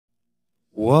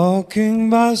Walking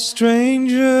by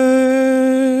strangers,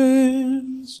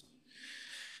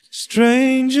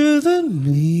 stranger than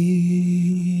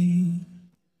me.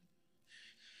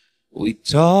 We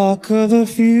talk of the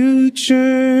future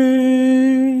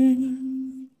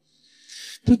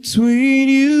between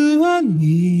you and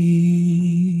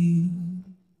me.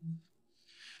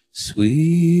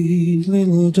 Sweet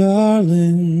little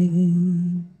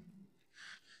darling,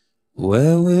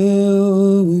 where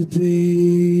will we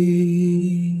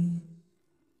be?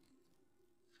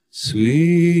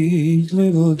 Sweet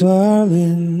little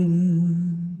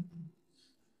darling,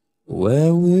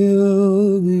 where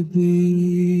will we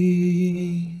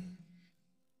be?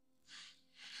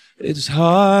 It's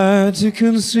hard to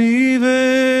conceive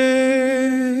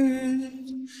it,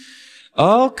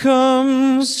 all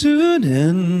comes to an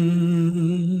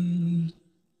end.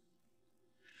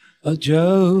 A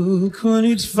joke when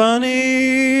it's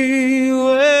funny,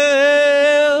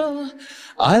 well,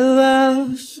 I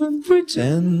laugh and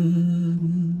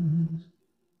pretend.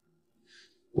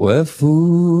 We're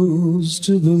fools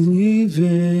to believe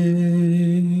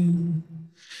it,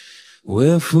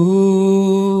 we're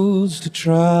fools to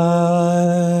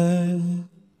try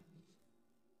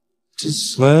to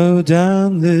slow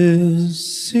down this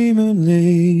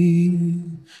seemingly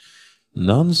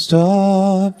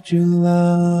non-stop July.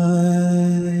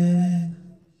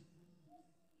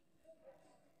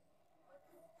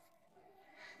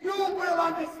 You will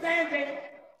understand it.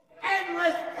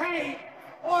 Endless pain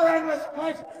or endless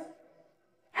pleasure.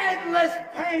 Endless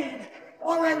pain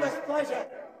or endless pleasure.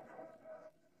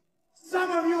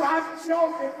 Some of you have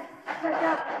chosen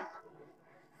together.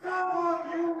 Some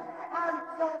of you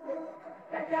have chosen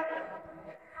together.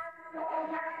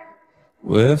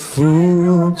 We're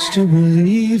fools to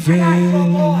believe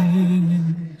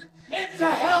it,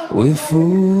 we're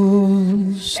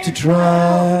fools to try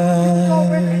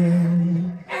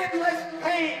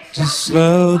to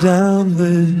slow down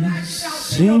this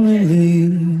seemingly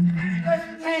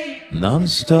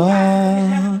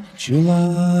non-stop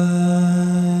July.